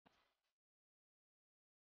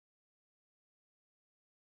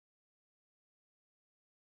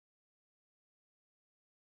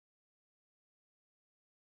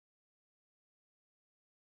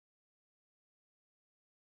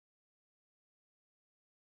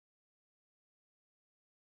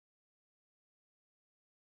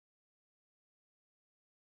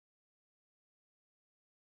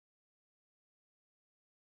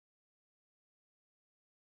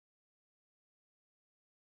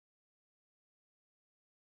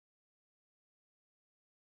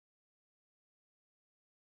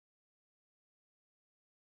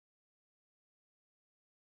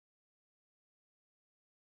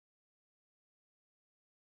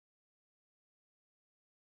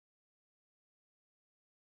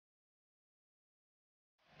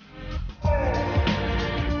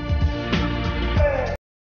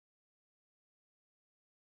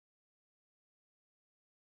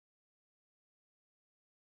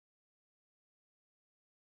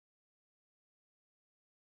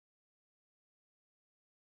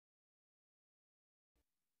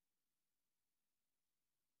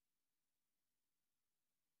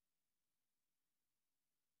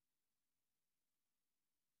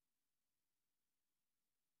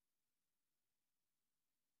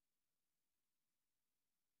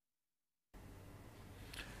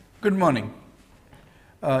Good morning.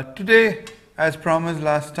 Today, as promised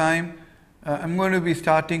last time, I'm going to be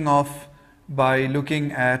starting off by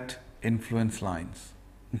looking at influence lines.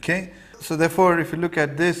 Okay? So therefore, if you look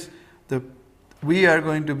at this, we are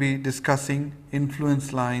going to be discussing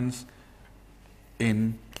influence lines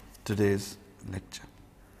in today's lecture.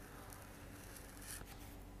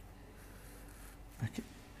 Okay.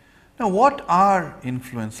 Now, what are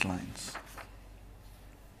influence lines?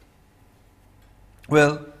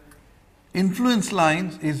 Well, influence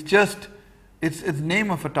lines is just it's name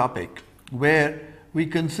of a topic where we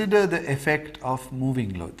consider the effect of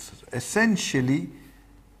moving loads. Essentially,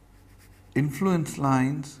 influence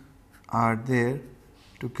lines are there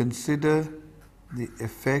to consider the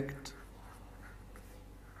effect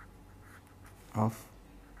of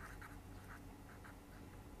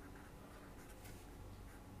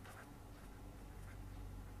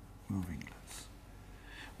moving loads.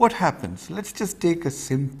 What happens? Let's just take a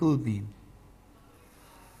simple beam.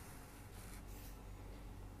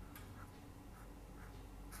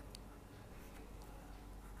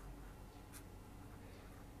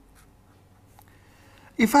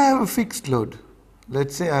 If I have a fixed load,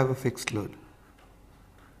 let's say I have a fixed load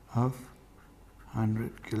of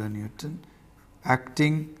 100 kilonewton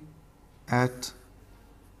acting at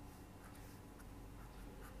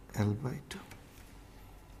L by 2.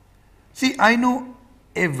 See, I know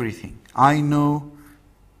everything. I know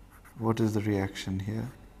what is the reaction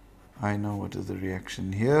here. I know what is the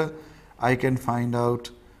reaction here. I can find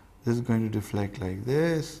out this is going to deflect like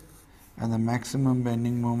this, and the maximum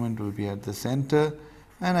bending moment will be at the center,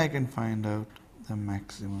 and I can find out the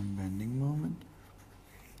maximum bending moment.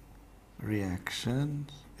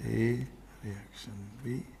 Reactions A, reaction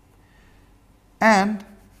B. And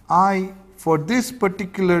for this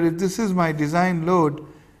particular, if this is my design load,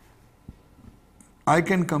 I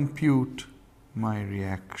can compute my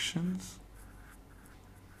reactions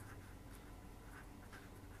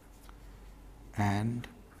and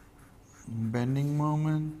bending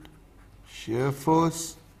moment, shear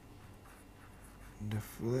force,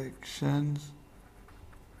 deflections,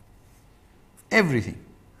 everything.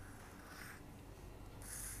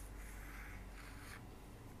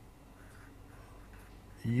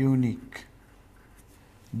 Unique.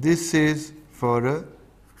 This is for a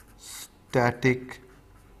static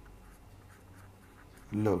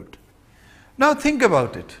load. Now think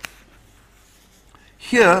about it.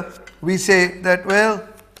 Here we say that, well,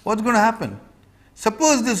 what's going to happen?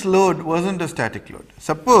 Suppose this load wasn't a static load.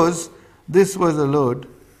 Suppose this was a load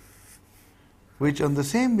which on the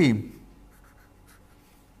same beam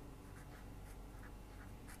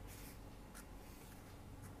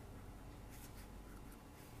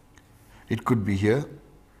it could be here,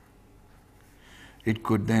 it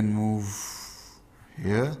could then move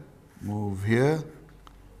here, move here,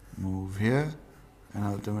 move here, and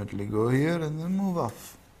ultimately go here and then move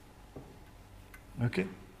off. Okay?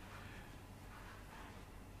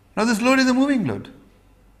 Now this load is a moving load.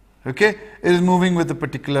 Okay? It is moving with a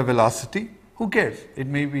particular velocity. Who cares? It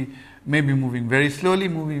may be moving very slowly,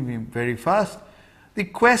 moving very fast. The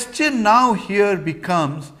question now here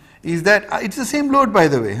becomes is that it's the same load, by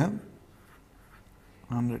the way,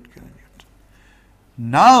 100 kilonewton.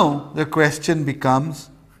 Now the question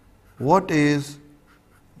becomes, what is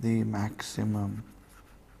the maximum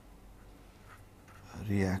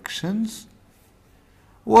reactions?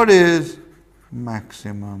 What is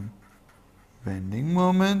maximum bending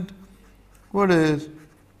moment? What is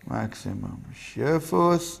maximum shear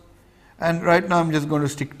force? And right now I'm just going to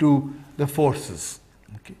stick to the forces.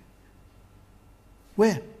 Okay.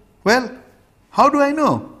 Where? Well, how do I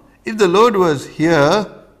know? If the load was here,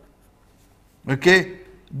 okay,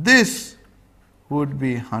 this would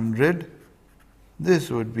be 100,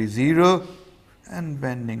 this would be 0, and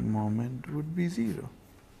bending moment would be 0.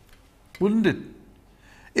 Wouldn't it?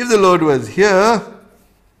 If the load was here,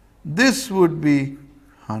 this would be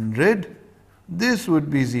 100, this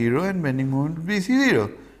would be 0, and bending moment would be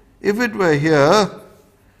 0. If it were here,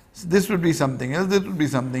 this would be something else, this would be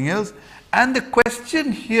something else. And the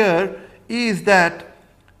question here is that,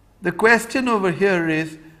 the question over here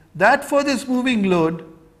is that for this moving load,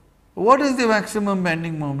 what is the maximum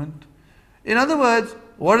bending moment? In other words,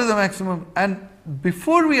 what is the maximum? And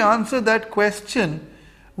before we answer that question,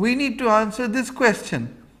 we need to answer this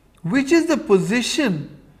question. Which is the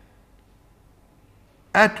position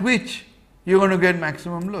at which you're going to get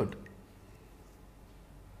maximum load?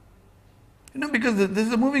 Because this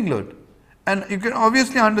is a moving load. And you can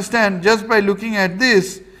obviously understand just by looking at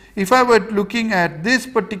this, if I were looking at this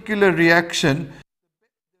particular reaction,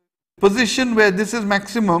 position where this is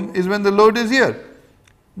maximum is when the load is here.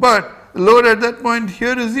 But the load at that point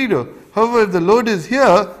here is 0. However, if the load is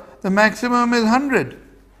here, the maximum is 100.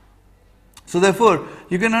 So therefore,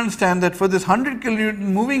 you can understand that for this 100 kilonewton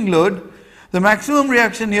moving load, the maximum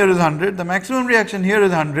reaction here is 100, the maximum reaction here is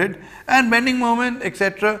 100, and bending moment,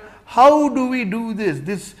 etc. How do we do this?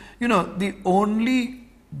 This, the only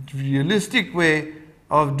realistic way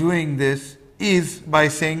of doing this is by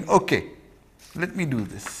saying, okay, let me do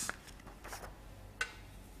this.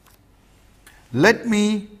 Let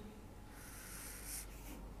me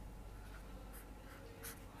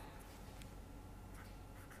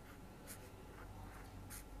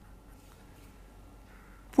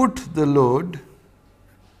put the load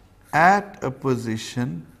at a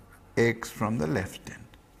position x from the left end.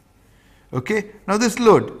 Okay. Now this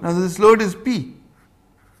load is P.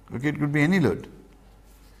 Okay, it could be any load.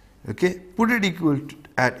 Okay, put it equal to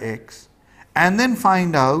at x, and then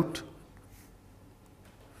find out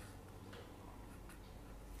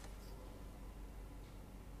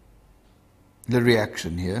the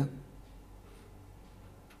reaction here.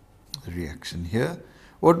 The reaction here.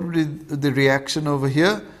 What would be the reaction over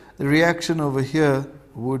here? The reaction over here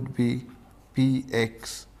would be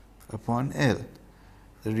Px upon L.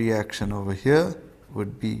 The reaction over here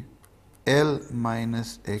would be L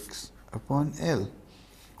minus x upon L.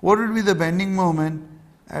 What would be the bending moment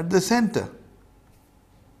at the center?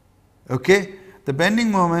 Okay, the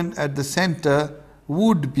bending moment at the center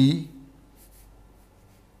would be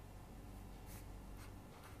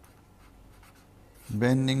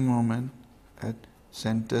bending moment at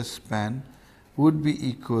center span would be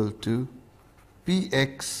equal to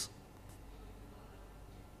Px,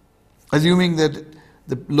 assuming that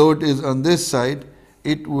the load is on this side,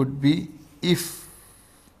 it would be if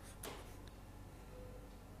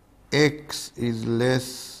x is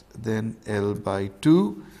less than L by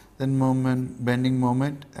 2, then bending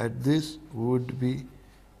moment at this would be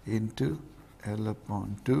into L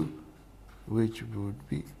upon 2, which would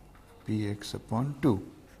be Px upon 2.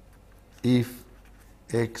 If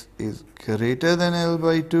x is greater than L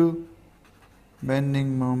by 2,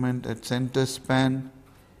 bending moment at center span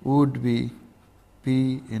would be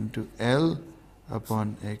P into L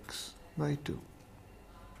upon x by 2.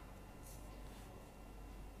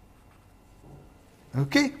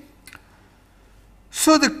 Okay.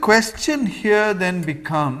 So the question here then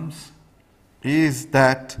becomes is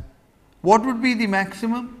that what would be the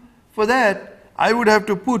maximum? For that, I would have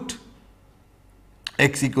to put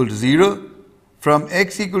x equal to 0. From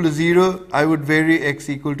x equal to 0, I would vary x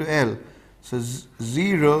equal to L. So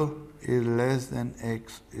 0 is less than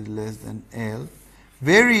x is less than L.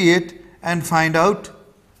 Vary it and find out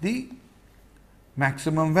the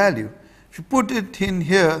maximum value. If you put it in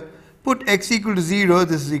here, put x equal to 0,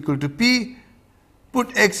 this is equal to P.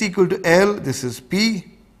 Put x equal to L, this is P.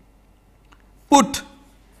 Put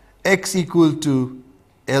x equal to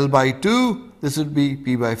L by 2, this would be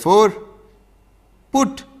P by 4.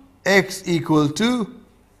 Put x equal to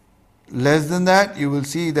less than that, you will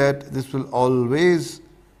see that this will always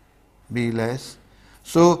be less.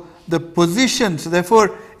 So the position, so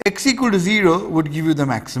therefore x equal to 0 would give you the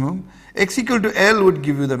maximum, x equal to L would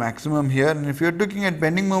give you the maximum here, and if you are looking at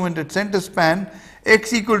bending moment at center span,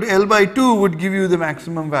 x equal to L by 2 would give you the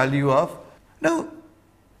maximum value of. Now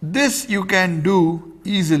this you can do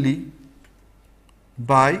easily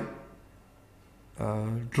by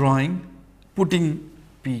putting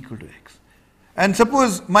P equal to x. And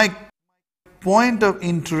suppose my point of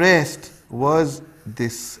interest was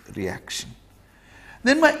this reaction.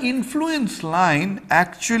 Then my influence line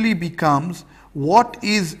actually becomes what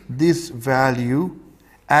is this value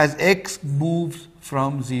as x moves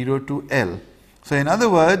from 0 to L. So in other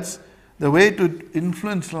words, the way to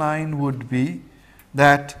influence line would be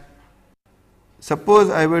that suppose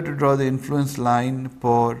I were to draw the influence line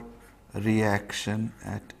for reaction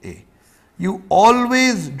at A. You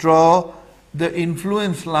always draw the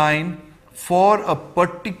influence line for a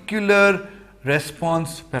particular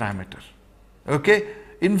response parameter. Okay?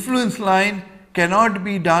 Influence line cannot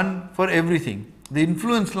be done for everything. The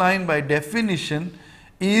influence line by definition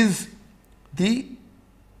is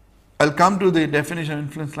I'll come to the definition of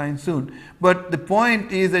influence line soon, but the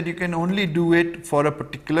point is that you can only do it for a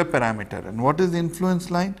particular parameter. And what is the influence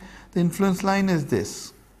line? The influence line is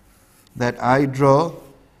this, that I draw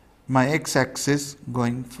my x-axis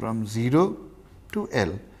going from 0 to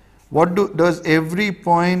L. What does every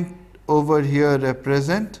point over here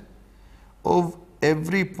represent?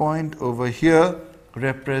 Every point over here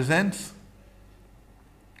represents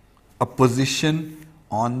a position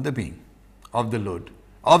on the beam of the load,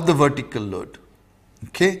 of the vertical load.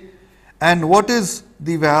 Okay? And what is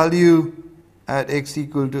the value at x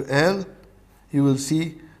equal to L? You will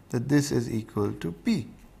see that this is equal to P.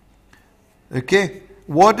 Okay,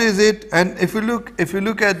 what is it? And if you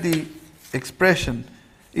look at the expression,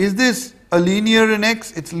 is this a linear in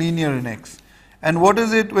x? It's linear in x. And what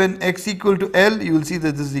is it when x equal to L? You will see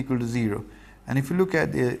that this is equal to 0. And if you look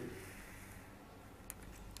at the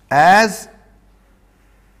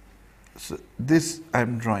so this I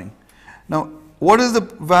am drawing. Now, what is the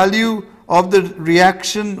value of the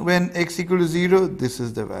reaction when x equal to 0? This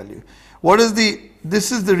is the value. What is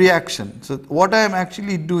this is the reaction. So, what I am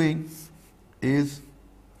actually doing is,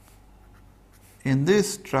 in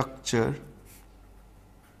this structure,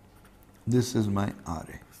 this is my Ra.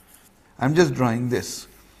 I am just drawing this.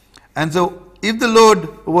 And so, if the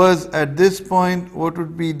load was at this point, what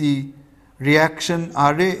would be the reaction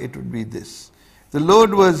Ra? It would be this. The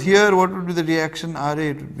load was here, what would be the reaction Ra?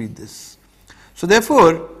 It would be this. So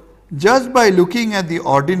therefore, just by looking at the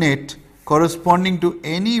ordinate corresponding to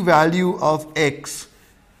any value of x,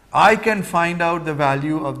 I can find out the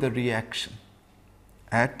value of the reaction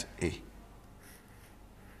at A.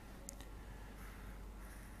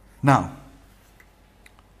 Now,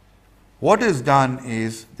 what is done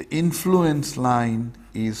is the influence line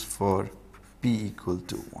is for P equal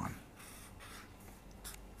to 1.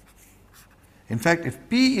 In fact, if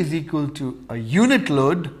P is equal to a unit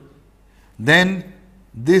load, then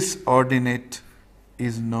this ordinate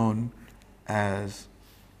is known as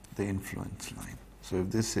the influence line. So,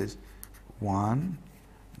 if this is 1,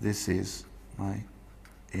 this is my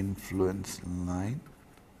influence line.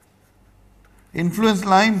 Influence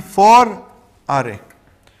line for Ra.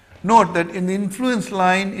 Note that in the influence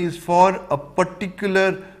line is for a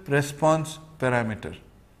particular response parameter.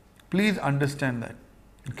 Please understand that.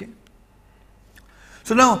 Okay.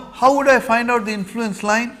 So now, how would I find out the influence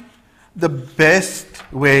line? The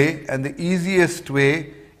best way and the easiest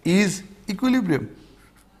way is equilibrium.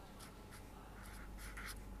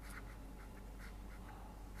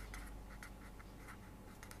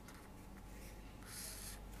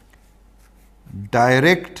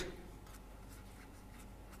 Direct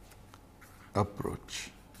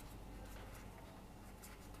approach.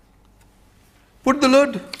 Put the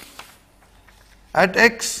load at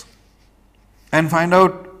x and find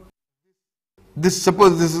out this.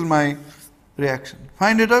 Suppose this is my reaction.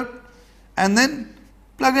 Find it out and then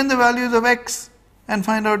plug in the values of x and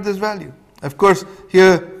find out this value. Of course,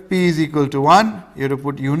 here P is equal to 1. You have to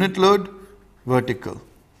put unit load vertical.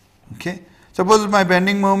 Okay. Suppose my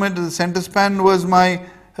bending moment, the center span was my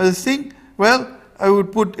thing. Well, I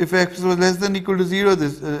would put, if x was less than equal to 0,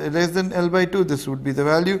 this less than L by 2, this would be the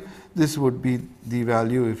value. This would be the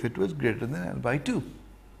value if it was greater than L by 2.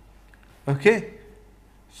 Okay.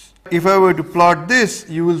 If I were to plot this,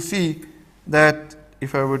 you will see that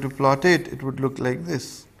if I were to plot it, it would look like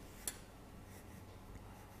this.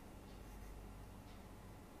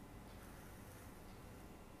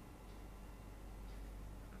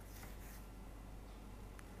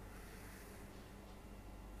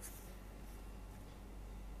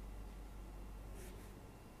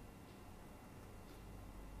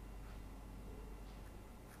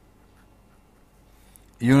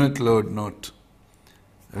 Unit load note.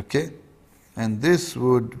 Okay, and this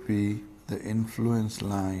would be the influence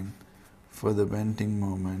line for the bending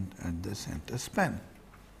moment at the center span.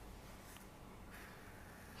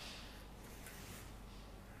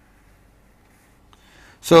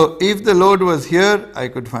 So, if the load was here, I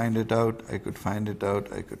could find it out, I could find it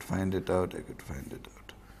out, I could find it out, I could find it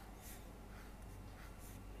out.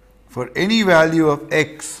 For any value of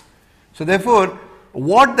x. So, therefore,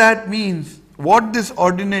 what that means, what this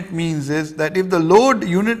ordinate means is that if the load,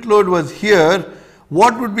 unit load was here,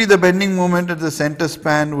 what would be the bending moment at the center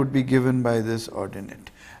span would be given by this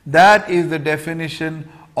ordinate. That is the definition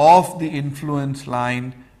of the influence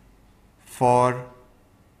line for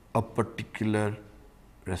a particular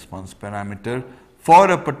response parameter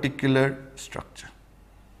for a particular structure.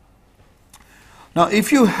 Now,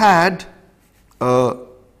 if you had a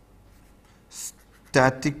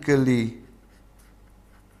statically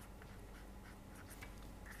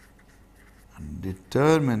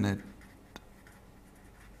determinate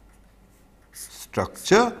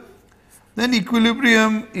structure, then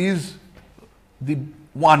equilibrium is the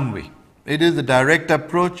one way. It is the direct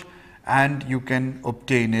approach and you can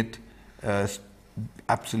obtain it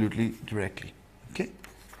absolutely directly. Okay.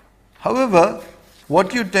 However,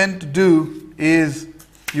 what you tend to do is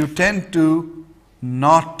you tend to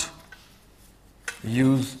not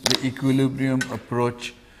use the equilibrium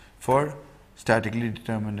approach for statically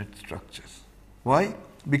determinate structures. Why?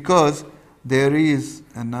 Because there is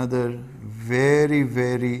another very,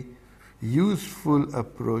 very useful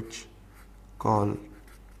approach called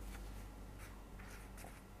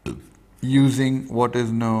using what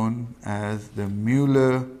is known as the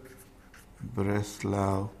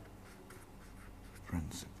Mueller-Breslau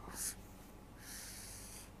principle.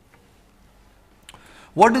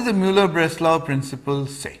 What does the Mueller-Breslau principle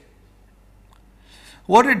say?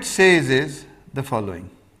 What it says is the following.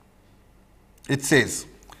 It says,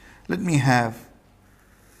 let me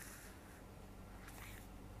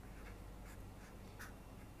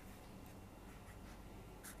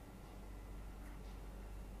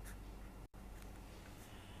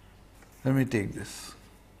take this.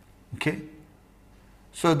 Okay?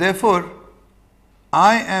 So therefore,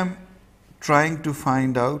 I am trying to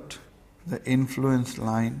find out the influence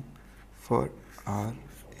line for RA.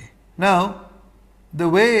 Now, the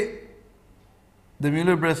way the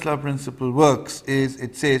Mueller-Breslau principle works is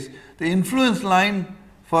it says the influence line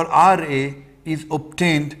for RA is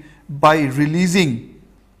obtained by releasing.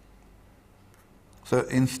 So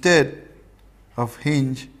instead of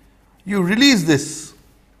hinge, you release this,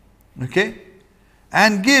 okay,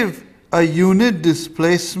 and give a unit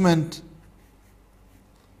displacement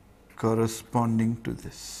corresponding to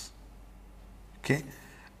this, okay,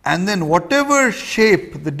 and then whatever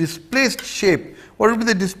shape, the displaced shape, what would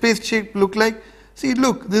the displaced shape look like? See,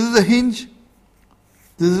 look, this is a hinge,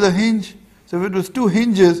 this is a hinge. So if it was two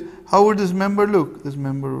hinges, how would this member look? This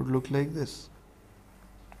member would look like this.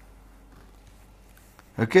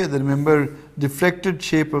 Okay, the member, deflected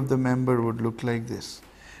shape of the member would look like this.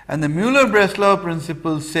 And the Mueller-Breslau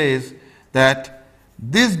principle says that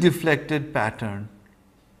this deflected pattern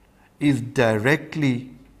is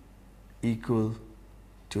directly equal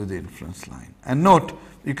to the influence line. And note,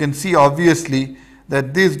 you can see obviously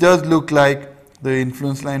that this does look like the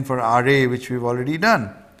influence line for RA, which we've already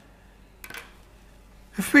done.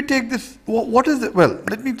 If we take this, what is it? Well,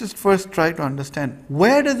 let me just first try to understand,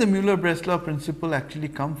 where does the Mueller-Breslau principle actually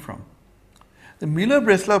come from? The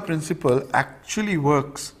Mueller-Breslau principle actually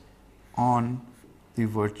works on the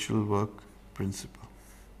virtual work principle.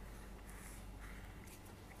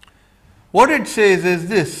 What it says is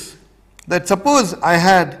this, that suppose I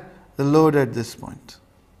had the load at this point.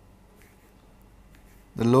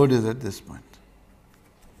 The load is at this point.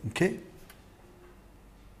 Okay?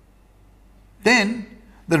 Then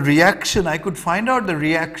the reaction, I could find out the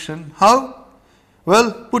reaction. How?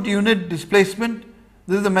 Well, put unit displacement.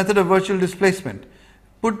 This is the method of virtual displacement.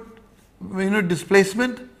 Put unit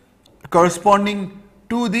displacement corresponding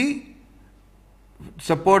to the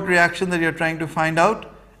support reaction that you are trying to find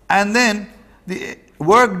out, and then the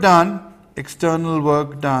work done, external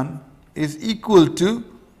work done, is equal to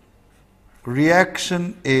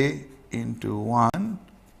reaction A into 1,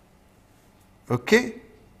 okay,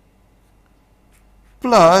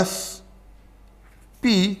 plus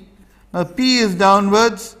P. Now P is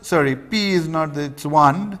downwards, sorry, P is not, it's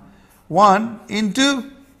 1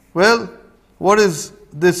 into, well, what is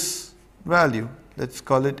this value? Let's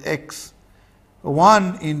call it X.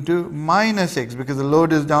 1 into minus X, because the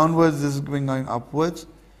load is downwards, this is going upwards,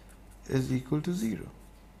 is equal to 0.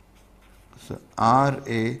 So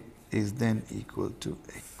RA is then equal to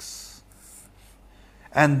X.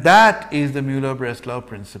 And that is the Mueller-Breslau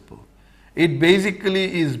principle. It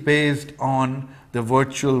basically is based on the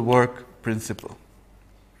virtual work principle.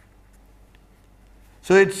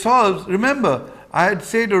 So it solves, remember, I had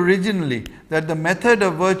said originally that the method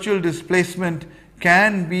of virtual displacement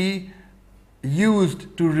can be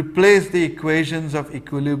used to replace the equations of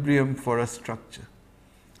equilibrium for a structure.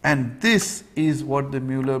 And this is what the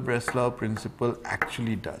Mueller-Breslau principle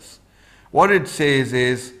actually does. What it says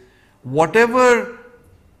is, whatever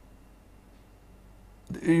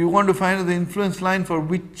you want to find the influence line for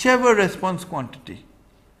whichever response quantity,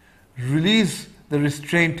 release the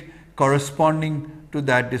restraint corresponding to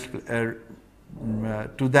that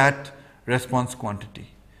response quantity.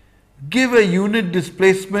 Give a unit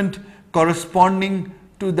displacement corresponding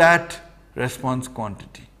to that response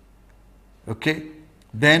quantity. Okay?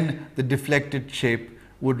 Then the deflected shape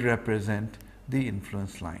would represent the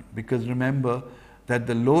influence line. Because remember that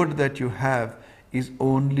the load that you have is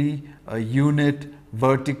only a unit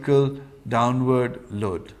vertical downward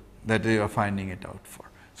load that you are finding it out for.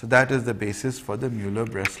 So that is the basis for the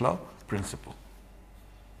Mueller-Breslau principle.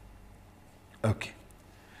 Okay.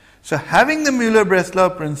 So having the Mueller-Breslau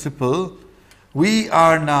principle, we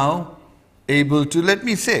are now able to, let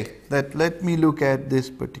me look at this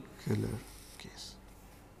particular case.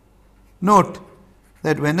 Note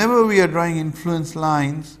that whenever we are drawing influence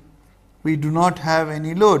lines, we do not have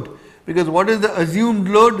any load, because what is the assumed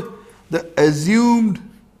load? The assumed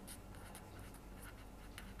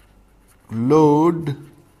load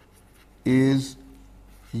is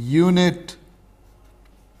unit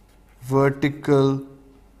vertical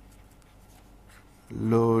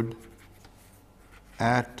load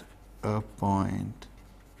at a point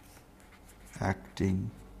acting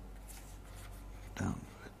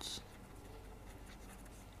downwards.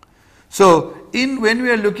 So, when we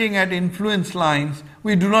are looking at influence lines,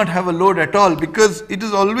 we do not have a load at all because it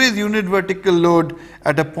is always unit vertical load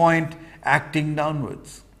at a point acting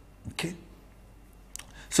downwards. Okay.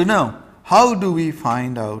 So now, how do we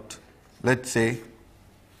find out? Let's say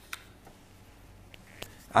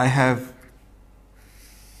I have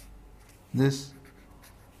this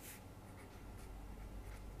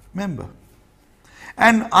member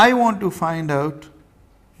and I want to find out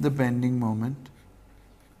the bending moment,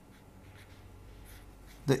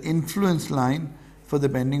 the influence line for the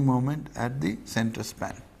bending moment at the center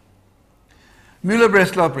span.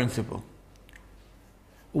 Müller-Breslau principle.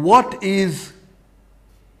 What is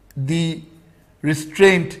the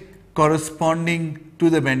restraint corresponding to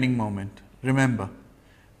the bending moment? Remember,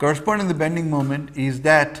 corresponding to the bending moment is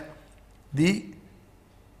that the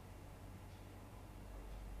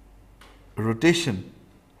rotation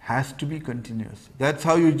has to be continuous. That's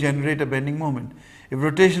how you generate a bending moment. If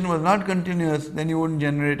rotation was not continuous, then you wouldn't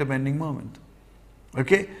generate a bending moment.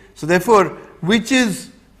 Okay? So therefore, which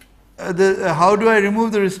is how do I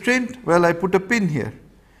remove the restraint? Well, I put a pin here.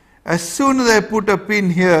 As soon as I put a pin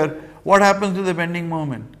here, what happens to the bending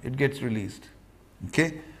moment? It gets released.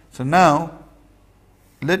 Okay? So now,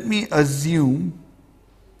 let me assume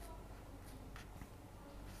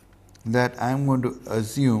that I am going to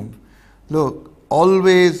assume, look,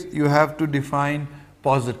 always you have to define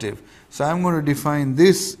positive. So I am going to define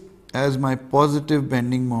this as my positive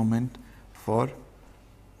bending moment for.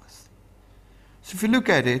 So if you look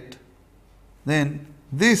at it, then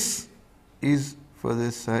this is for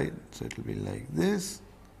this side, so it will be like this,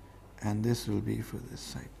 and this will be for this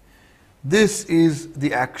side. This is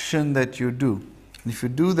the action that you do. If you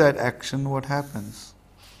do that action, what happens?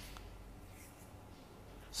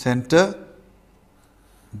 Center,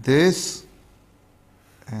 this,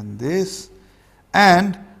 and this,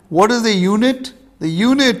 and what is the unit? The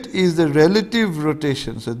unit is the relative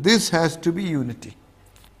rotation. So this has to be unity.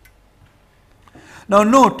 Now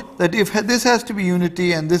note that if this has to be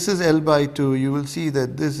unity and this is L by 2, you will see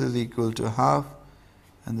that this is equal to half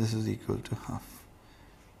and this is equal to half.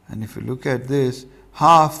 And if you look at this,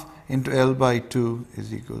 half into L by 2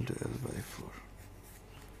 is equal to L by 4.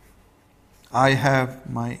 I have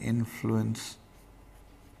my influence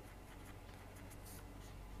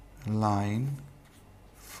line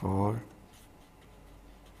for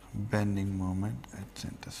bending moment at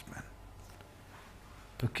center span.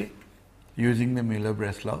 Okay, using the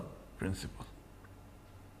Müller-Breslau principle.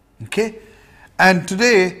 Okay, and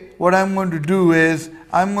today what I'm going to do is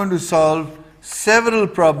I'm going to solve several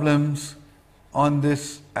problems on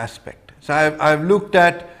this aspect. So I've looked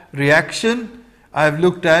at reaction, I've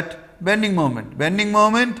looked at bending moment. Bending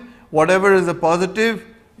moment, whatever is a positive,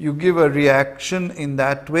 you give a reaction in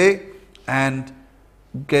that way and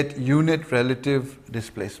get unit relative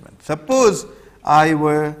displacement. Suppose I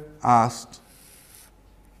were asked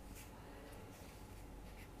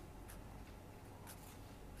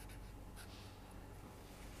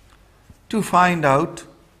to find out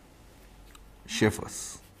shear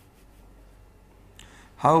force.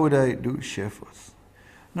 How would I do shear force?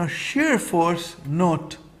 Now shear force,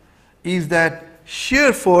 note, is that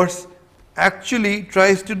shear force actually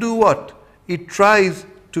tries to do what? It tries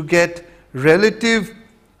to get relative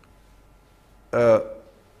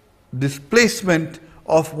displacement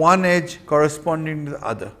of one edge corresponding to the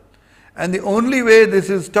other. And the only way this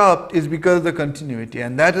is stopped is because of the continuity,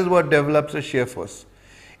 and that is what develops a shear force.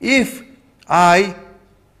 If I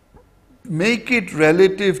make it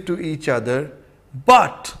relative to each other,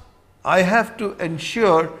 but I have to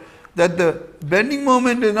ensure that the bending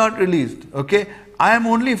moment is not released. Okay, I am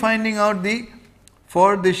only finding out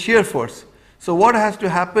for the shear force. So what has to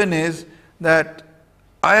happen is that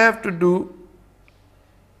I have to do,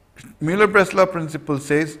 Müller-Breslau principle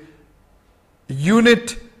says,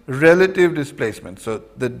 unit relative displacement. So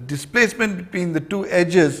the displacement between the two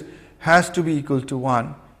edges has to be equal to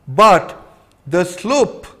 1, but the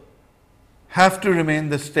slope have to remain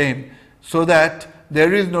the same so that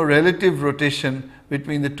there is no relative rotation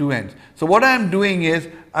between the two ends. So what I am doing is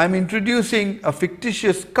I am introducing a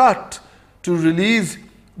fictitious cut to release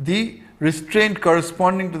the restraint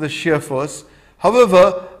corresponding to the shear force.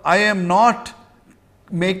 However, I am not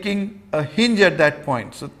making a hinge at that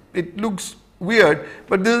point. So it looks weird,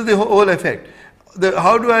 but this is the whole effect.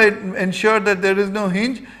 How do I ensure that there is no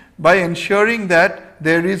hinge? By ensuring that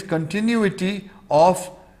there is continuity of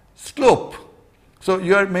slope. So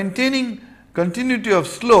you are maintaining continuity of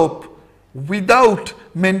slope without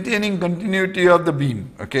maintaining continuity of the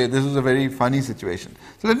beam. Okay, this is a very funny situation.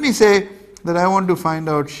 So let me say that I want to find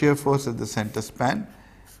out shear force at the center span,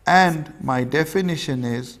 and my definition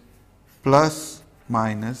is plus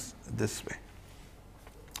minus this way.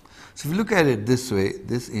 So if you look at it this way,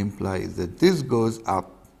 this implies that this goes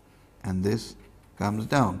up and this comes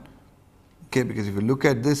down. Okay, because if you look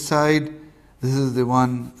at this side, this is the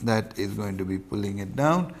one that is going to be pulling it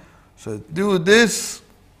down. So do this,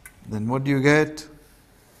 then what do you get?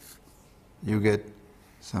 You get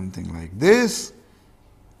something like this,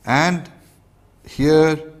 and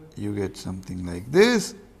here you get something like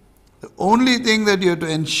this. The only thing that you have to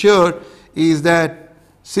ensure is that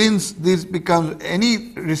since this becomes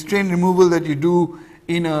any restraint removal that you do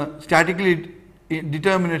in a statically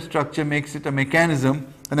determinate structure makes it a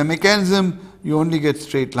mechanism, and a mechanism you only get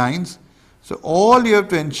straight lines. So all you have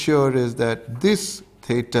to ensure is that this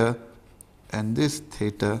theta and this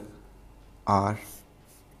theta are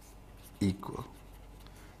equal.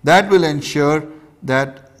 That will ensure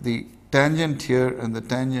that the tangent here and the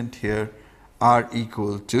tangent here are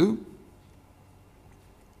equal to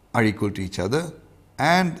each other,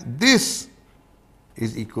 and this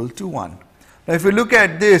is equal to 1. Now if you look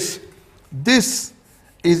at this, this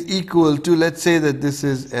is equal to, let's say that this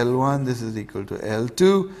is L1, this is equal to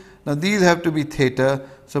L2. Now these have to be theta,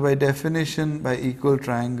 so by definition, by equal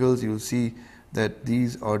triangles, you will see that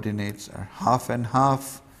these ordinates are half and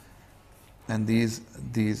half, and these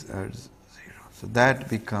are 0. So that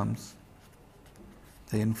becomes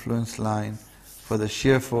the influence line for the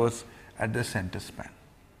shear force at the center span.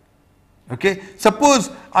 Okay, suppose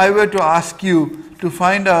I were to ask you to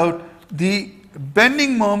find out the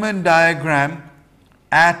bending moment diagram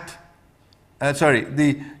at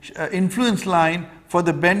the influence line for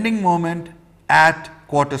the bending moment at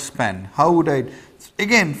quarter span. How would I,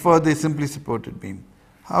 again for the simply supported beam,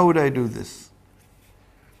 how would I do this?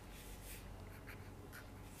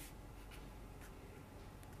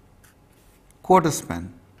 Quarter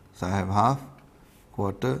span. So I have half,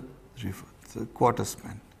 quarter, 3/4. So quarter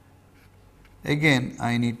span. Again,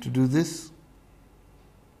 I need to do this.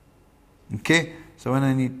 Okay, so when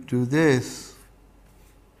I need to do this,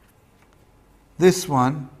 this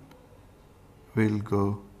one will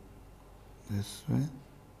go this way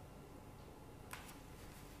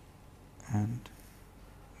and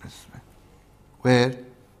this way, where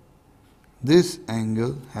this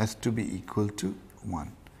angle has to be equal to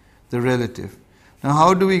 1, the relative. Now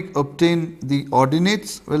how do we obtain the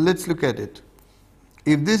ordinates? Well, let's look at it.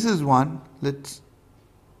 If this is 1,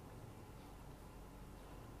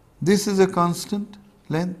 this is a constant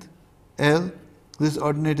length L, this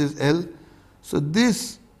ordinate is L, so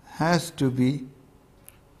this has to be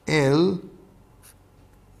L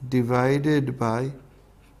divided by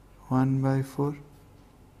 1/4,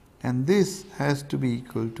 and this has to be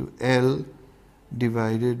equal to L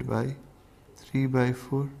divided by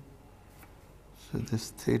 3/4. So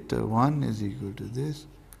this theta 1 is equal to this,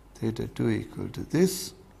 theta 2 equal to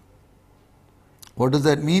this. What does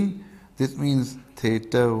that mean? This means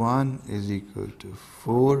theta 1 is equal to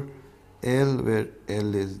 4L, where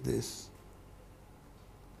L is this.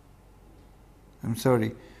 I'm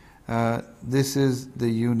sorry, this is the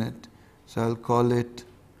unit, so I'll call it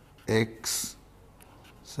X.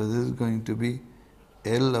 So this is going to be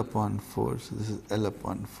L upon 4, so this is L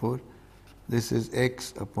upon 4. This is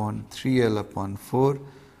X upon 3L upon 4.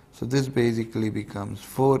 So this basically becomes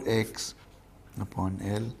 4X upon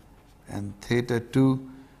L, and theta 2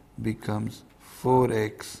 becomes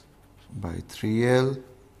 4X by 3L,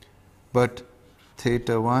 but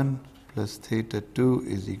theta 1 plus theta 2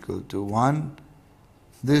 is equal to 1.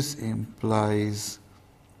 This implies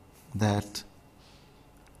that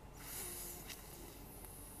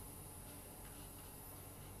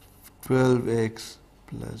 (12x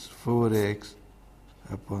plus 4x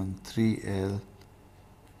upon 3L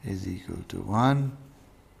is equal to 1.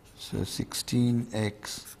 So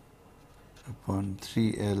 16x upon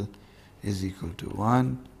 3L is equal to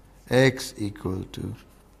 1. X equal to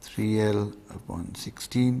 3L upon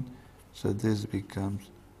 16. So this becomes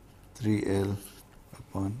 3L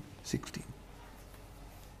upon 16.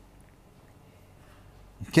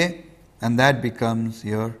 Okay, and that becomes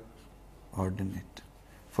your ordinate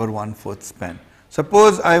for 1/4 span.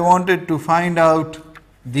 Suppose I wanted to find out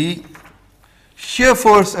the shear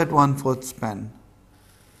force at 1/4 span.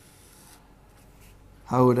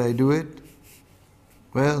 How would I do it?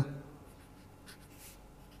 Well,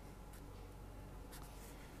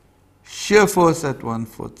 shear force at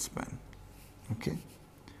 1/4 span, okay,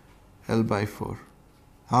 L by 4.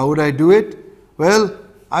 How would I do it? Well,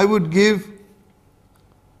 I would give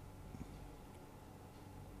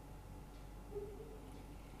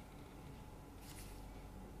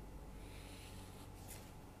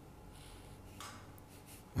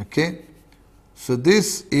Okay. So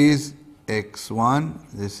this is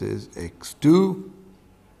x1, this is x2,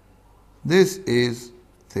 this is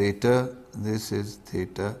theta, this is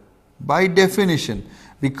theta by definition,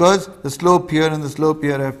 because the slope here and the slope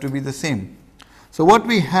here have to be the same. So what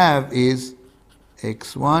we have is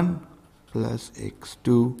x1 plus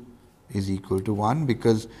x2 is equal to 1,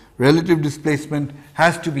 because relative displacement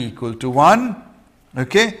has to be equal to 1.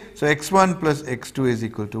 Okay? So x1 plus x2 is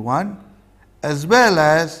equal to 1, as well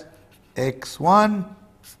as x1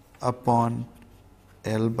 upon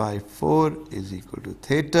L by 4 is equal to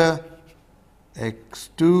theta,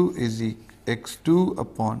 x2 is x2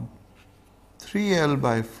 upon 3L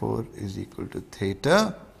by 4 is equal to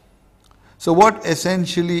theta. So what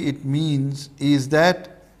essentially it means is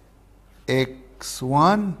that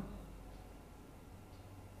x1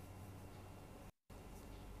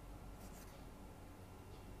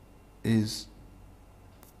 is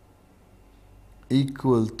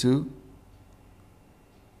equal to,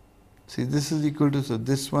 see this is equal to, so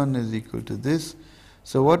this one is equal to this.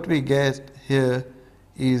 So what we get here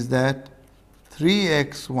is that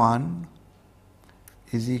 3x1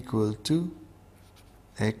 is equal to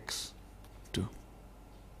x2.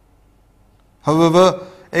 However,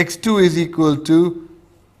 x2 is equal to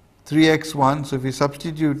 3x1, so if you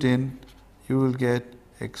substitute in, you will get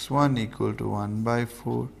x1 equal to 1 by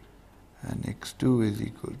 4 and x2 is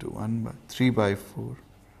equal to 3 by 4.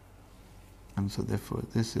 And so therefore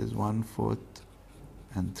this is 1/4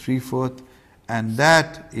 and 3/4, and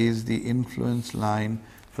that is the influence line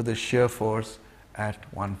for the shear force at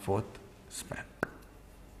 1/4 span.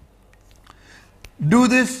 Do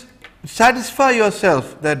this, satisfy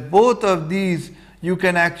yourself that both of these you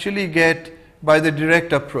can actually get by the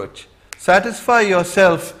direct approach. Satisfy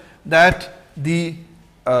yourself that the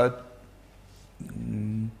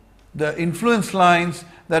influence lines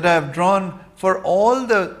that I have drawn for all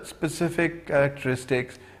the specific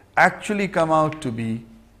characteristics actually come out to be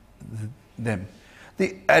them.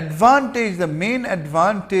 The advantage, the main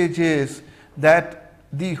advantage is that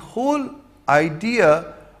the whole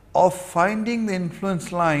idea of finding the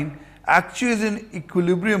influence line actually is an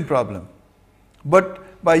equilibrium problem.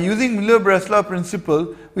 But by using Miller-Breslau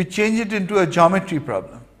principle, we change it into a geometry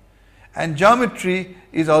problem. And geometry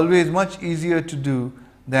is always much easier to do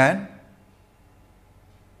than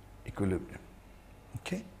equilibrium.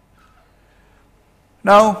 Okay.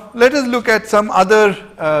 Now let us look at some other,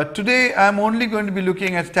 today I am only going to be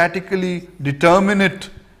looking at statically determinate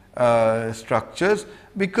structures,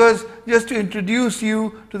 because just to introduce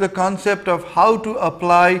you to the concept of how to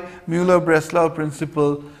apply Mueller-Breslau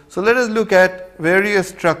principle. So let us look at various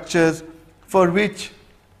structures for which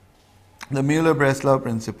the Mueller-Breslau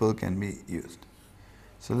principle can be used.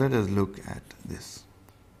 So let us look at this.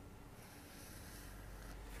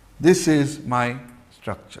 This is my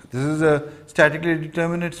structure. This is a statically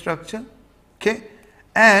determinate structure, okay,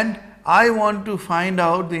 and I want to find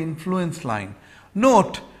out the influence line.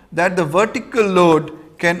 Note that the vertical load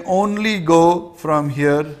can only go from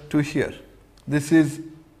here to here. This is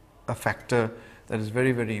a factor that is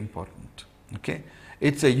very, very important. Okay,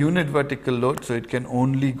 it's a unit vertical load, so it can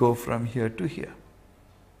only go from here to here.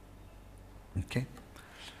 Okay,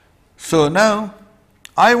 so now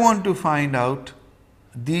I want to find out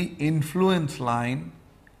the influence line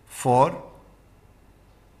for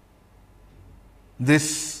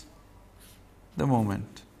this, the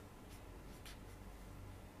moment,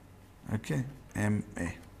 okay,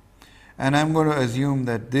 MA, and I am going to assume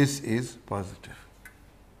that this is positive.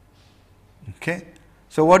 Okay.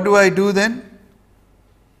 So what do I do then?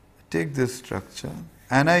 Take this structure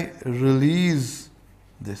and I release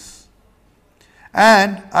this,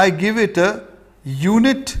 and I give it a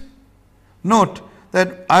unit. Note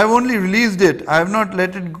that I have only released it, I have not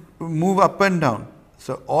let it move up and down.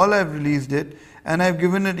 So all I have released it, and I have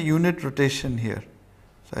given it a unit rotation here.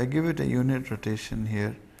 So I give it a unit rotation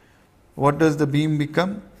here. What does the beam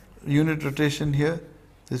become? Unit rotation here,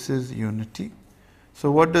 this is unity. So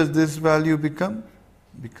what does this value become?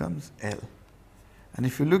 Becomes L. And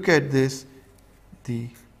if you look at this, the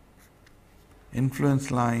influence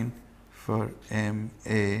line for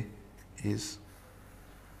MA is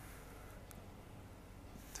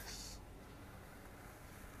this,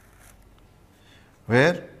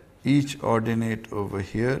 where each ordinate over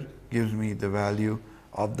here gives me the value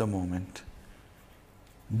of the moment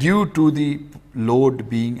due to the load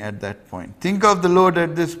being at that point. Think of the load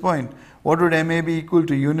at this point. What would MA be equal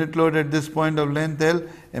to? Unit load at this point of length L,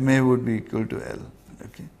 MA would be equal to L.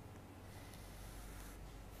 Okay.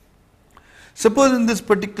 Suppose in this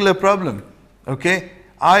particular problem, okay,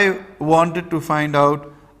 I wanted to find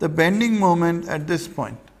out the bending moment at this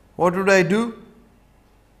point. What would I do?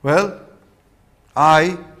 Well,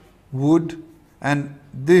 I would, and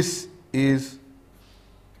this is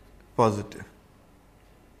positive.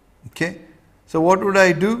 Okay. So what would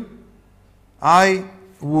I do? I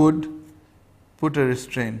would put a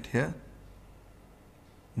restraint here,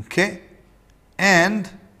 okay, and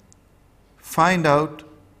find out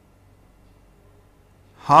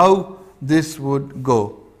how this would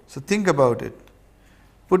go. So think about it.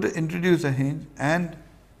 Introduce a hinge and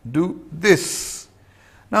do this.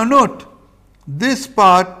 Now note, this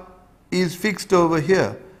part is fixed over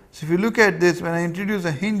here. So if you look at this, when I introduce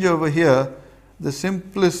a hinge over here, the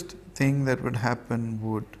simplest thing that would happen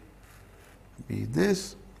would be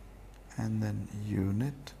this, and then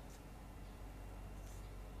unit.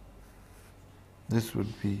 This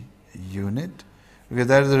would be unit, because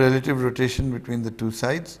that is the relative rotation between the two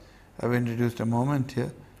sides. I have introduced a moment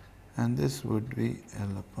here, and this would be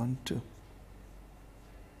L upon 2.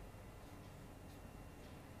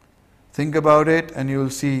 Think about it and you will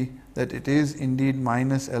see that it is indeed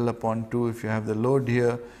minus L upon 2 if you have the load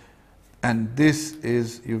here, and this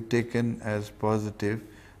is you have taken as positive.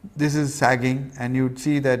 This is sagging, and you would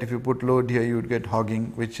see that if you put load here you would get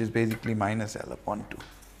hogging, which is basically minus L upon 2.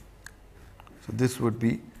 So this would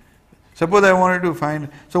be, suppose I wanted to find,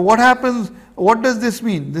 so what happens, what does this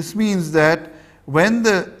mean? This means that when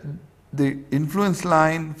the influence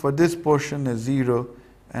line for this portion is 0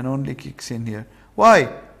 and only kicks in here. Why?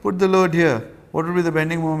 Put the load here. What will be the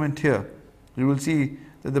bending moment here? You will see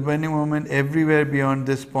that the bending moment everywhere beyond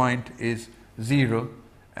this point is 0,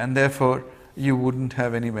 and therefore you wouldn't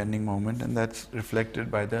have any bending moment, and that's reflected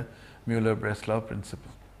by the Mueller-Breslau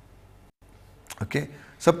principle. Okay.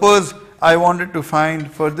 Suppose I wanted to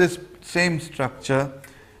find, for this same structure,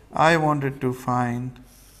 I wanted to find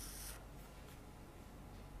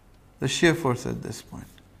the shear force at this point,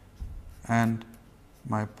 and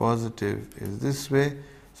my positive is this way.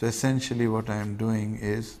 So essentially what I am doing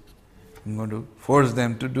is I am going to force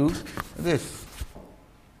them to do this.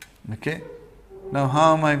 Okay. Now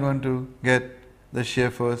how am I going to get the shear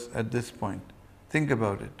force at this point? Think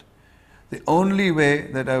about it. The only way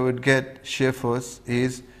that I would get shear force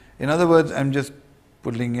is, in other words, I am just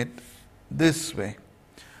pulling it this way.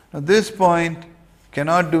 Now this point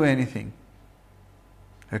cannot do anything.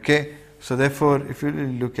 Okay. So therefore, if you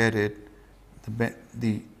really look at it,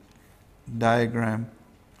 the diagram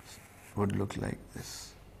would look like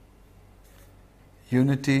this.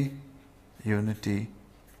 Unity, unity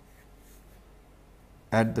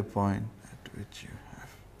at the point at which you have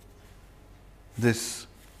this,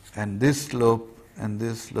 and this slope and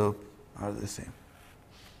this slope are the same.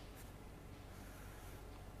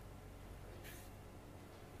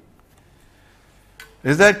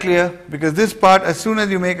 Is that clear? Because this part, as soon as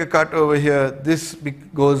you make a cut over here, this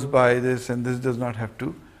goes by this, and this does not have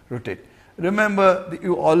to rotate. Remember that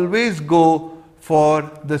you always go for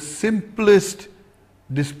the simplest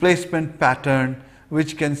displacement pattern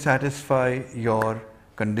which can satisfy your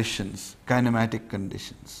conditions, kinematic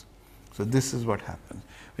conditions. So this is what happens.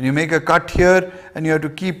 When you make a cut here and you have to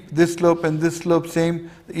keep this slope and this slope same,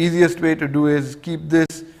 the easiest way to do is keep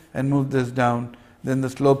this and move this down, then the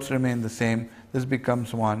slopes remain the same. This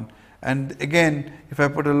becomes 1. And again, if I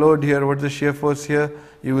put a load here, what's the shear force here?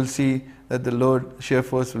 You will see that the load shear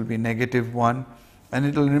force will be -1, and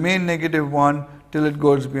it will remain -1 till it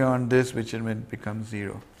goes beyond this, which it becomes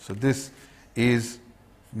 0. So this is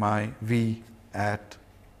my V at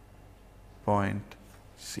point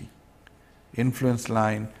C, influence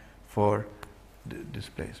line for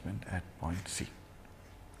displacement at point C.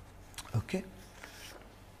 Okay.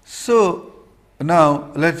 So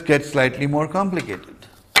now let's get slightly more complicated.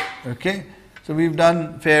 Okay. So we've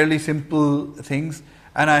done fairly simple things,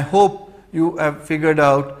 and I hope you have figured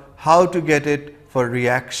out how to get it for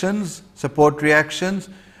reactions, support reactions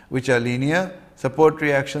which are linear, support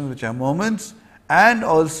reactions which are moments, and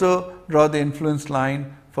also draw the influence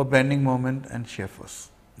line for bending moment and shear force.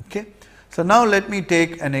 Okay. So now let me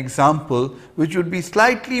take an example which would be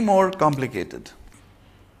slightly more complicated.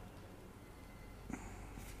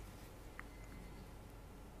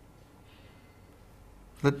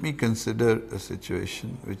 Let me consider a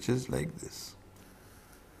situation which is like this.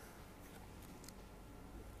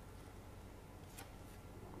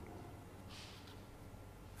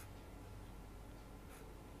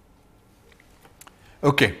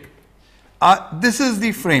 Okay. This is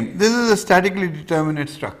the frame. This is a statically determinate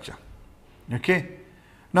structure. Okay.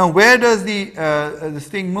 Now, where does this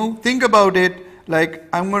thing move? Think about it like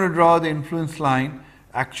I am going to draw the influence line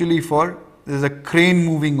actually for, there is a crane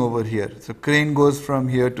moving over here. So, crane goes from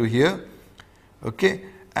here to here. Okay.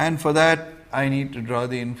 And for that, I need to draw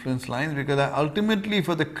the influence lines, because ultimately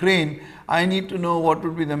for the crane, I need to know what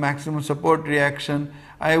would be the maximum support reaction,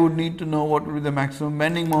 I would need to know what would be the maximum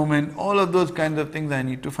bending moment, all of those kinds of things I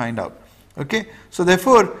need to find out. Okay? So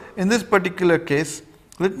therefore, in this particular case,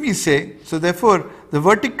 let me say, so therefore, the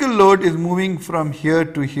vertical load is moving from here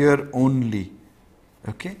to here only.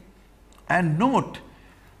 Okay? And note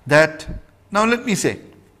that, now let me say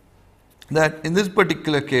that in this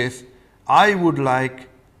particular case, I would like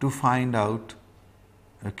to find out,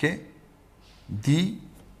 okay, the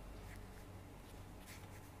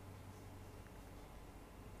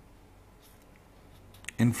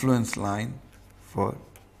influence line for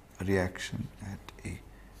reaction at A.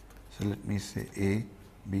 So let me say A,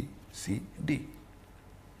 B, C, D.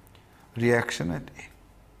 Reaction at A.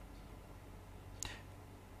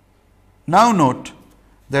 Now note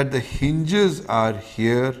that the hinges are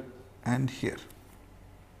here and here.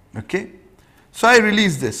 Okay? So I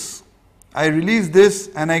release this. I release this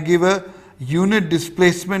and I give a unit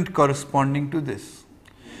displacement corresponding to this.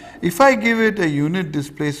 If I give it a unit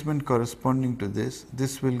displacement corresponding to this,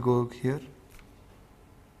 this will go here.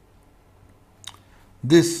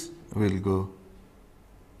 This will go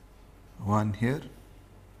one here.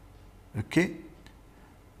 Okay?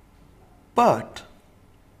 But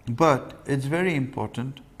it's very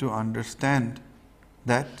important to understand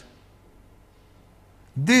that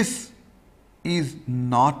this is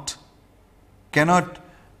not,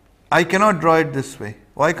 I cannot draw it this way.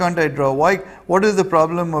 Why can't I draw? What is the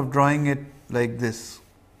problem of drawing it like this?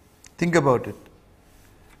 Think about it.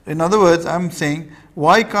 In other words, I am saying,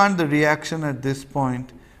 why can't the reaction at this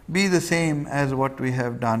point be the same as what we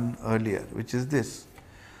have done earlier, which is this?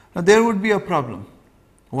 Now there would be a problem.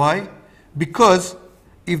 Why? Because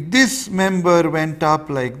if this member went up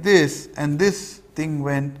like this and this thing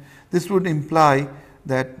went, this would imply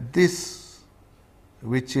that this,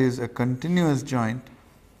 which is a continuous joint,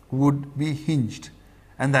 would be hinged,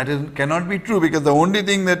 and that cannot be true, because the only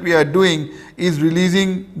thing that we are doing is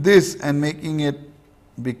releasing this and making it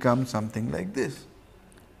become something like this.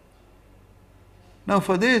 Now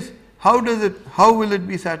for this, how will it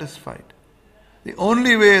be satisfied? The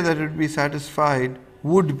only way that it would be satisfied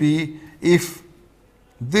would be if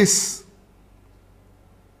this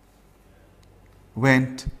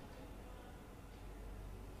went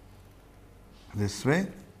this way,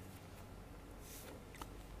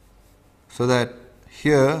 so that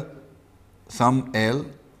here some L,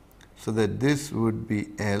 so that this would be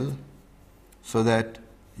L, so that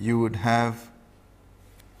you would have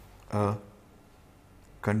a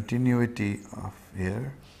continuity of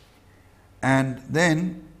here, and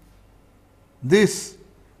then this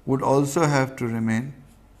would also have to remain,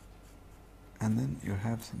 and then you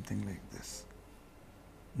have something like this.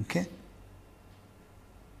 Okay?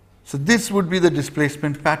 So this would be the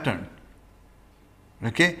displacement pattern.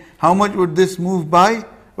 Okay? How much would this move by?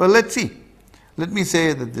 Well, let's see. Let me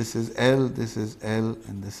say that this is L, and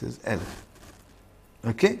this is L.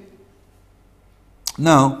 Okay?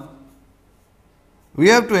 Now, we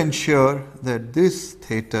have to ensure that this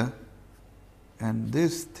theta and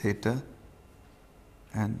this theta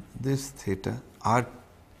and this theta are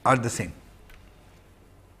the same.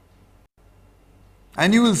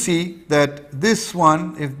 And you will see that this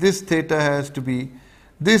one, if this theta has to be,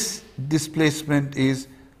 this displacement is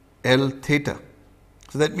L theta.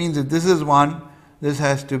 So that means if this is 1, this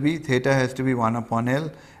has to be, theta has to be 1 upon L,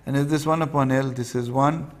 and if this 1 upon L, this is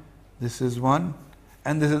 1,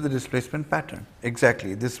 and this is the displacement pattern.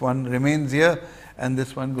 Exactly. This one remains here and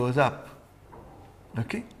this one goes up.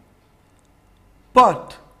 Okay?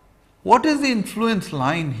 But what is the influence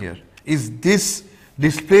line here? Is this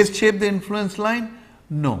displaced shape the influence line?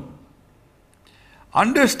 No.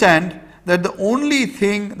 Understand that the only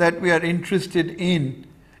thing that we are interested in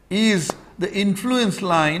is the influence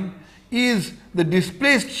line is the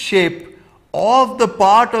displaced shape of the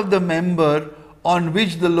part of the member on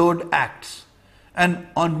which the load acts. And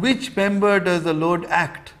on which member does the load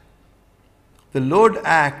act? The load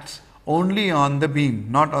acts only on the beam,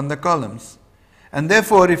 not on the columns. And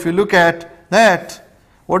therefore, if you look at that,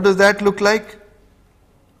 what does that look like?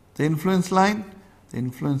 The influence line? The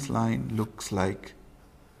influence line looks like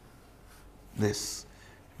this.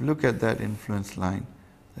 If you look at that influence line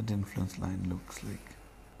looks like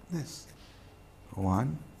this.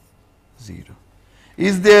 1, 0.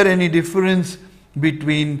 Is there any difference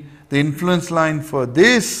between the influence line for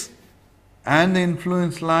this and the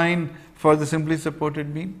influence line for the simply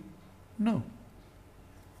supported beam? No.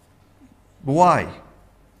 Why?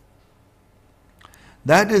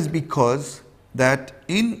 That is because that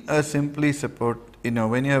in a simply support,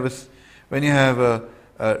 when you have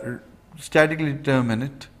a statically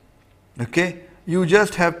determinate, Okay, you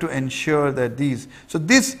just have to ensure that these. So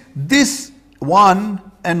this one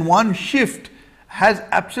and one shift has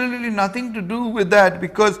absolutely nothing to do with that,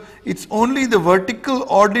 because it's only the vertical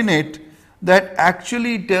ordinate that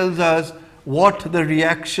actually tells us what the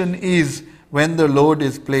reaction is when the load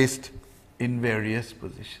is placed in various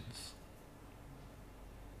positions.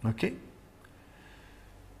 Okay.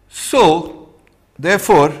 So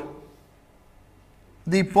therefore,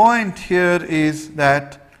 the point here is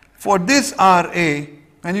that for this RA,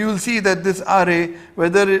 and you will see that this RA,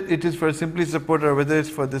 whether it is for simply support or whether it's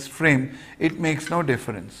for this frame, it makes no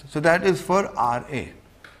difference. So that is for RA.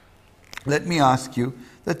 Let me ask you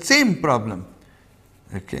that same problem.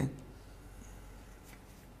 Okay.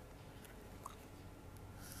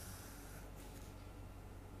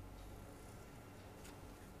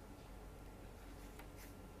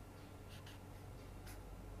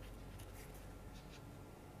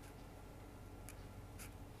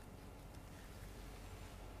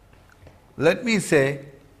 Let me say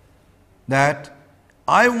that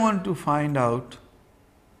I want to find out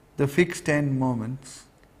the fixed end moments.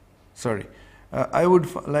 Sorry, I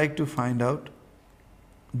would like to find out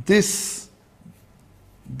this,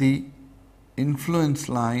 the influence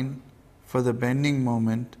line for the bending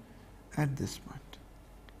moment at this point.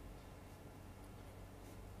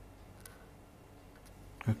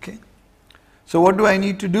 Okay. So what do I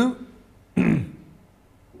need to do?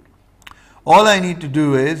 All I need to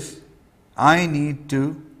do is I need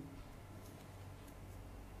to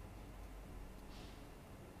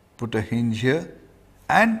put a hinge here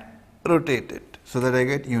and rotate it so that I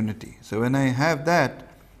get unity. So when I have that,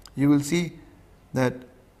 you will see that,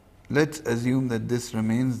 let's assume that this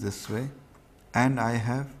remains this way and I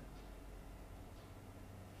have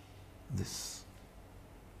this.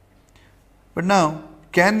 But now,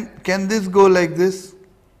 can this go like this?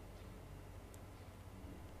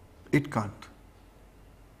 It can't.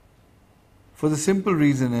 For the simple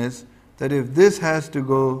reason is that if this has to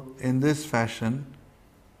go in this fashion,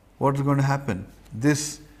 what's going to happen?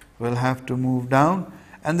 This will have to move down,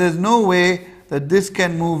 and there's no way that this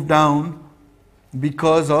can move down,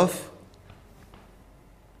 because of,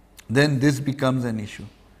 then this becomes an issue.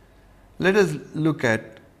 Let us look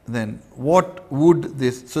at then what would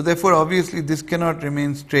this, so therefore obviously this cannot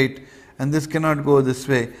remain straight and this cannot go this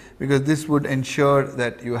way, because this would ensure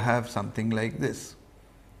that you have something like this.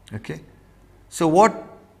 Okay. So what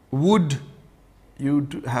would you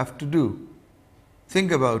have to do?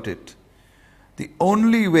 Think about it. The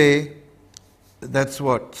only way, that's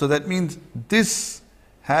what, so that means this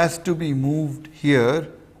has to be moved here.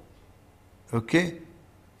 Okay.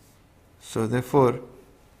 So therefore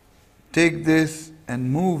take this and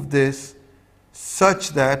move this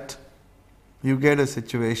such that you get a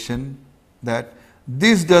situation that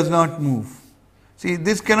this does not move. See,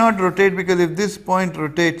 this cannot rotate, because if this point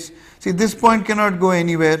rotates, see, this point cannot go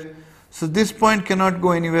anywhere. So this point cannot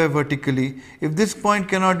go anywhere vertically. If this point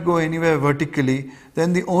cannot go anywhere vertically,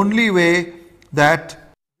 then the only way that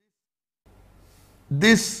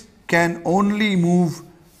this can only move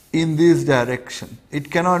in this direction.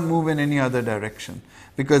 It cannot move in any other direction,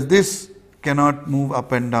 because this cannot move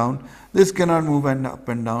up and down. This cannot move up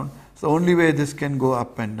and down. So only way this can go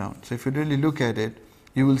up and down. So if you really look at it,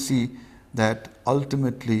 you will see that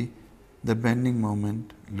ultimately the bending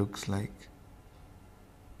moment looks like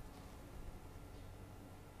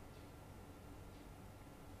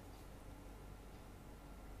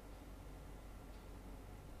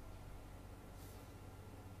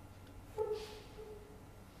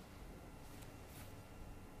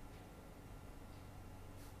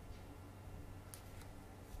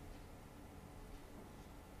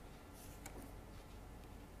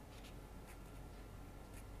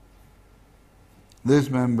this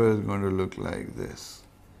member is going to look like this.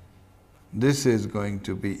 This is going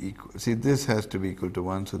to be equal. See, this has to be equal to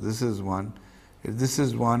 1. So this is 1. If this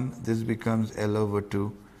is 1, this becomes L over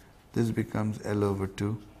 2. This becomes L over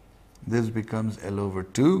 2. This becomes L over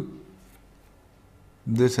 2.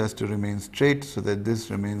 This has to remain straight, so that this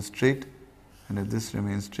remains straight. And if this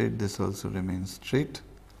remains straight, this also remains straight.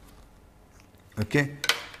 Okay.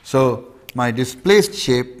 So my displaced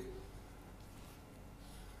shape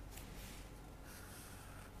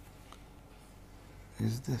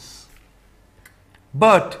is this.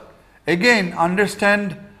 But again,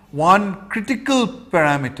 understand one critical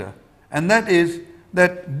parameter, and that is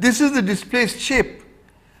that this is the displaced shape,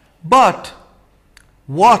 but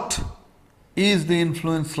what is the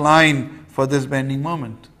influence line for this bending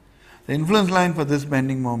moment? The influence line for this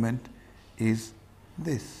bending moment is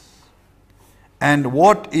this. And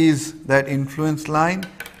what is that influence line?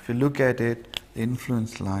 If you look at it, the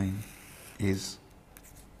influence line is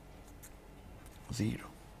 0.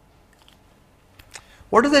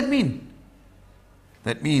 What does that mean?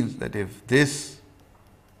 That means that if the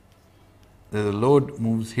load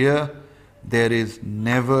moves here, there is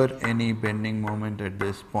never any bending moment at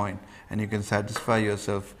this point, and you can satisfy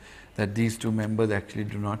yourself that these two members actually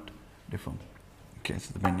do not deform. Okay,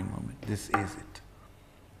 so the bending moment, this is it.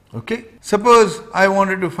 Okay, suppose I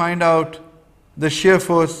wanted to find out the shear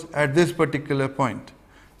force at this particular point.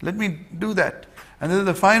 Let me do that. And this is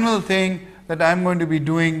the final thing that I am going to be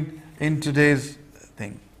doing in today's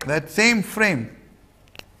thing. That same frame.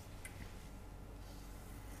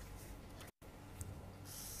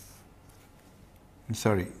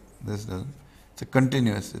 Sorry, this doesn't. It's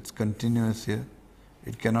continuous. It's continuous here.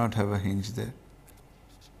 It cannot have a hinge there.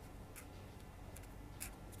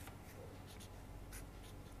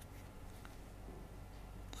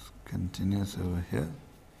 It's continuous over here.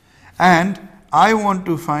 And I want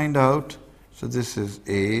to find out, so this is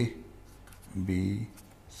A, B,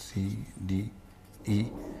 C, D, E,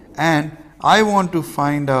 and I want to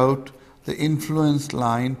find out the influence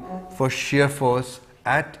line for shear force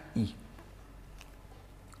at E.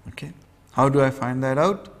 Okay. How do I find that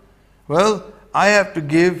out? Well, I have to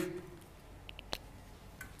give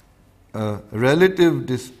a relative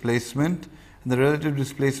displacement, and the relative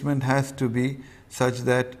displacement has to be such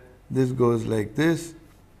that this goes like this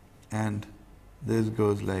and this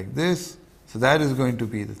goes like this. So that is going to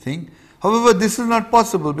be the thing. However, this is not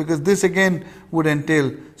possible because this again would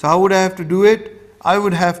entail. So how would I have to do it? I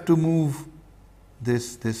would have to move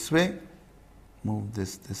this way, move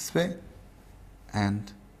this way,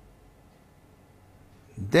 and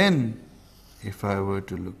then if I were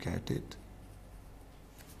to look at it,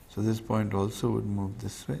 so this point also would move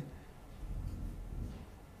this way.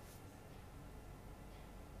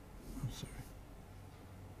 I'm sorry.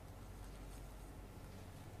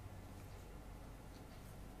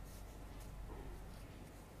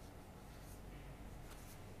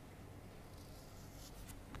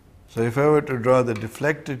 So if I were to draw the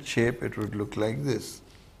deflected shape, it would look like this.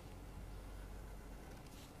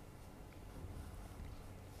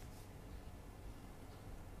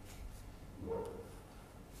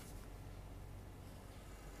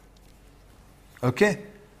 Okay,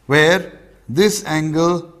 where this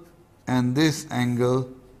angle and this angle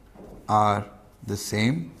are the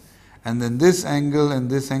same, and then this angle and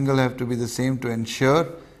this angle have to be the same to ensure,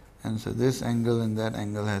 and so this angle and that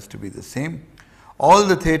angle has to be the same. All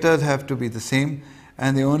the thetas have to be the same,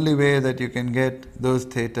 and the only way that you can get those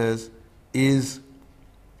thetas is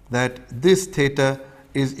that this theta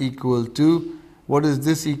is equal to, what is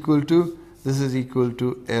this equal to? This is equal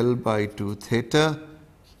to L by 2 theta.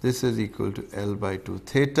 This is equal to L by 2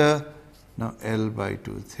 theta. Now L by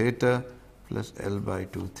 2 theta plus L by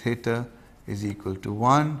 2 theta is equal to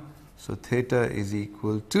 1. So theta is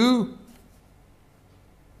equal to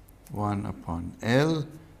 1 upon L.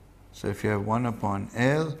 So if you have 1 upon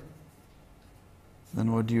L,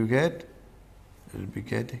 then what do you get? You will be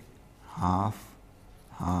getting half,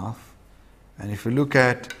 half. And if you look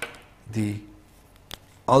at the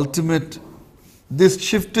ultimate, this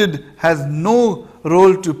shifted has no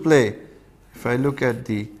role to play. If I look at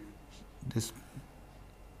this, it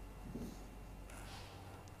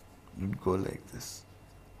would go like this,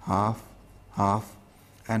 half, half.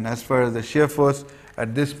 And as far as the shear force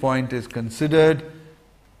at this point is considered,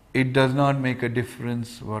 it does not make a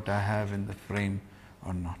difference what I have in the frame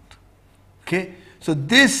or not. Okay? So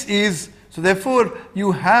this is, so therefore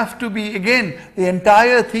you have to be, again, the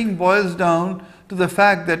entire thing boils down to the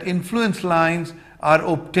fact that influence lines are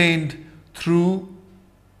obtained through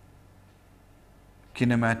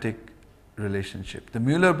kinematic relationship. The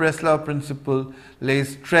Müller-Breslau principle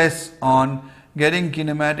lays stress on getting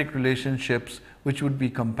kinematic relationships which would be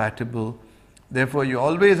compatible. Therefore, you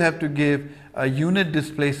always have to give a unit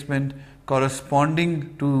displacement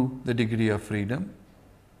corresponding to the degree of freedom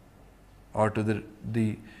or to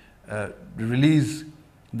the release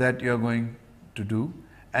that you are going to do.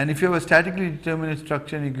 And if you have a statically determinate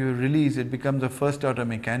structure and you give a release, it becomes a first order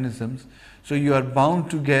mechanisms. So you are bound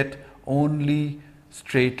to get only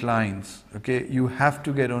straight lines. Okay, you have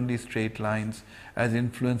to get only straight lines as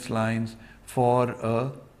influence lines for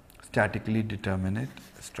a statically determinate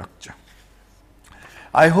structure.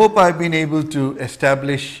 I hope I've been able to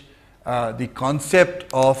establish the concept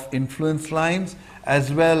of influence lines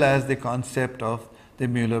as well as the concept of the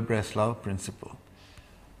Müller-Breslau principle.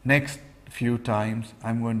 Next few times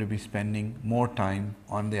I'm going to be spending more time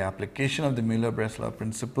on the application of the Müller-Breslau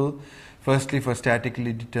principle, firstly for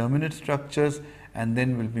statically determinate structures, and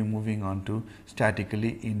then we'll be moving on to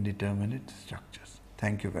statically indeterminate structures.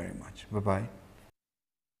 Thank you very much. Bye-bye.